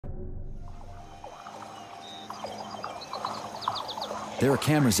There are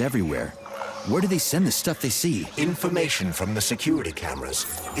cameras everywhere. Where do they send the stuff they see? Information from the security cameras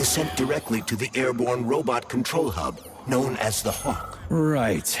is sent directly to the airborne robot control hub, known as the Hawk.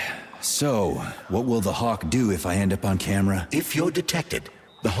 Right. So, what will the Hawk do if I end up on camera? If you're detected,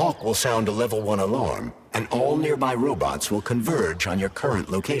 the Hawk will sound a level 1 alarm, and all nearby robots will converge on your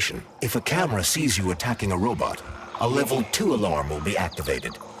current location. If a camera sees you attacking a robot, a level 2 alarm will be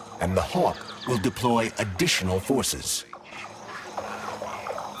activated, and the Hawk will deploy additional forces.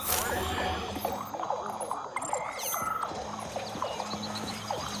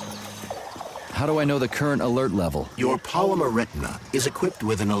 How do I know the current alert level? Your polymer retina is equipped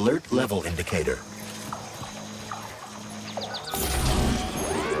with an alert level indicator.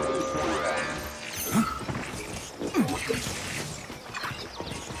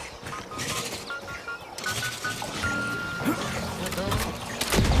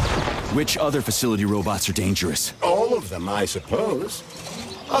 Which other facility robots are dangerous? All of them, I suppose.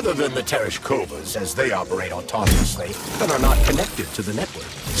 Other than the Tereshkovas, as they operate autonomously and are not connected to the network.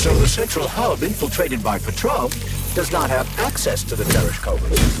 So the central hub infiltrated by Petrov does not have access to the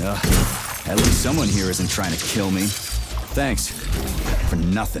Tereshkovas. At least someone here isn't trying to kill me. Thanks. For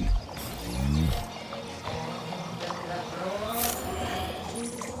nothing.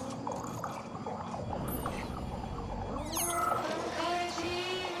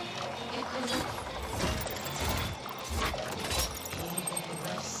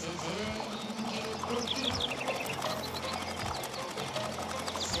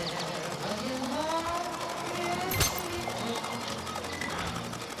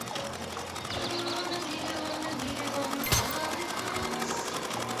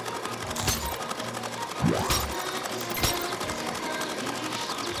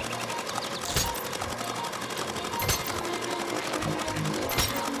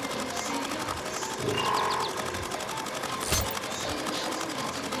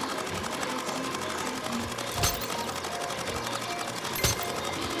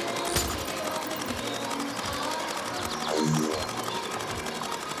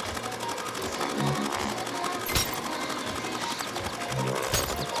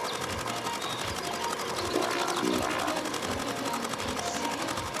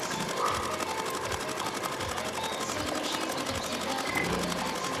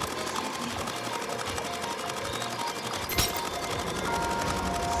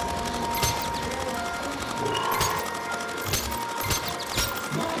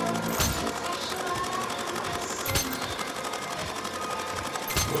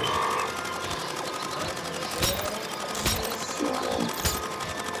 Yeah.